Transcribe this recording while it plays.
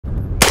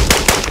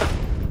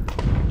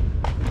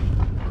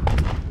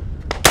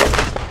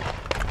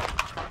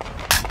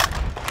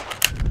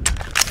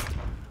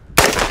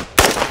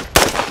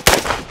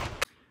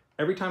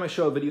Every time I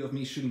show a video of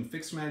me shooting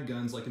fixed mag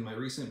guns, like in my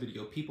recent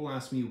video, people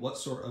ask me what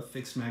sort of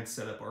fixed mag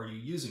setup are you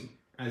using?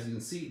 As you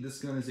can see, this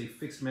gun is a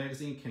fixed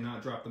magazine,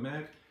 cannot drop the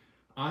mag.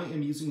 I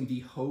am using the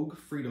Hogue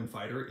Freedom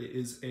Fighter. It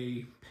is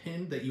a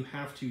pin that you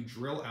have to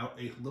drill out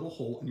a little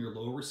hole in your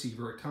lower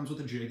receiver. It comes with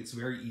a jig, it's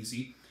very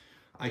easy.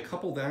 I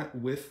couple that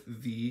with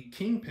the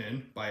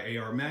Kingpin by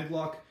AR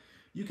Maglock.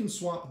 You can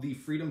swap the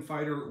Freedom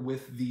Fighter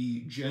with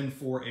the Gen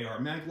 4 AR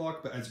Maglock,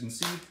 but as you can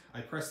see,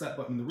 I press that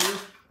button in the rear,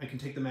 I can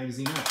take the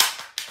magazine out.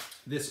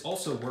 This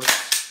also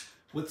works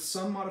with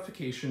some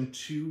modification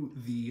to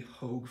the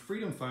Hogue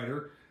Freedom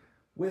Fighter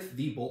with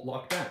the bolt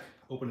lock back.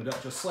 Open it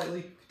up just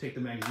slightly, take the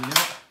magazine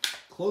out,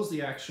 close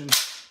the action,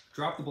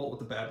 drop the bolt with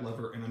the bad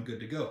lever, and I'm good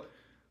to go.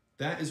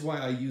 That is why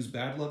I use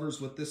bad levers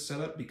with this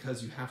setup,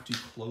 because you have to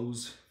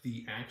close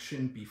the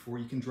action before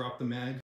you can drop the mag.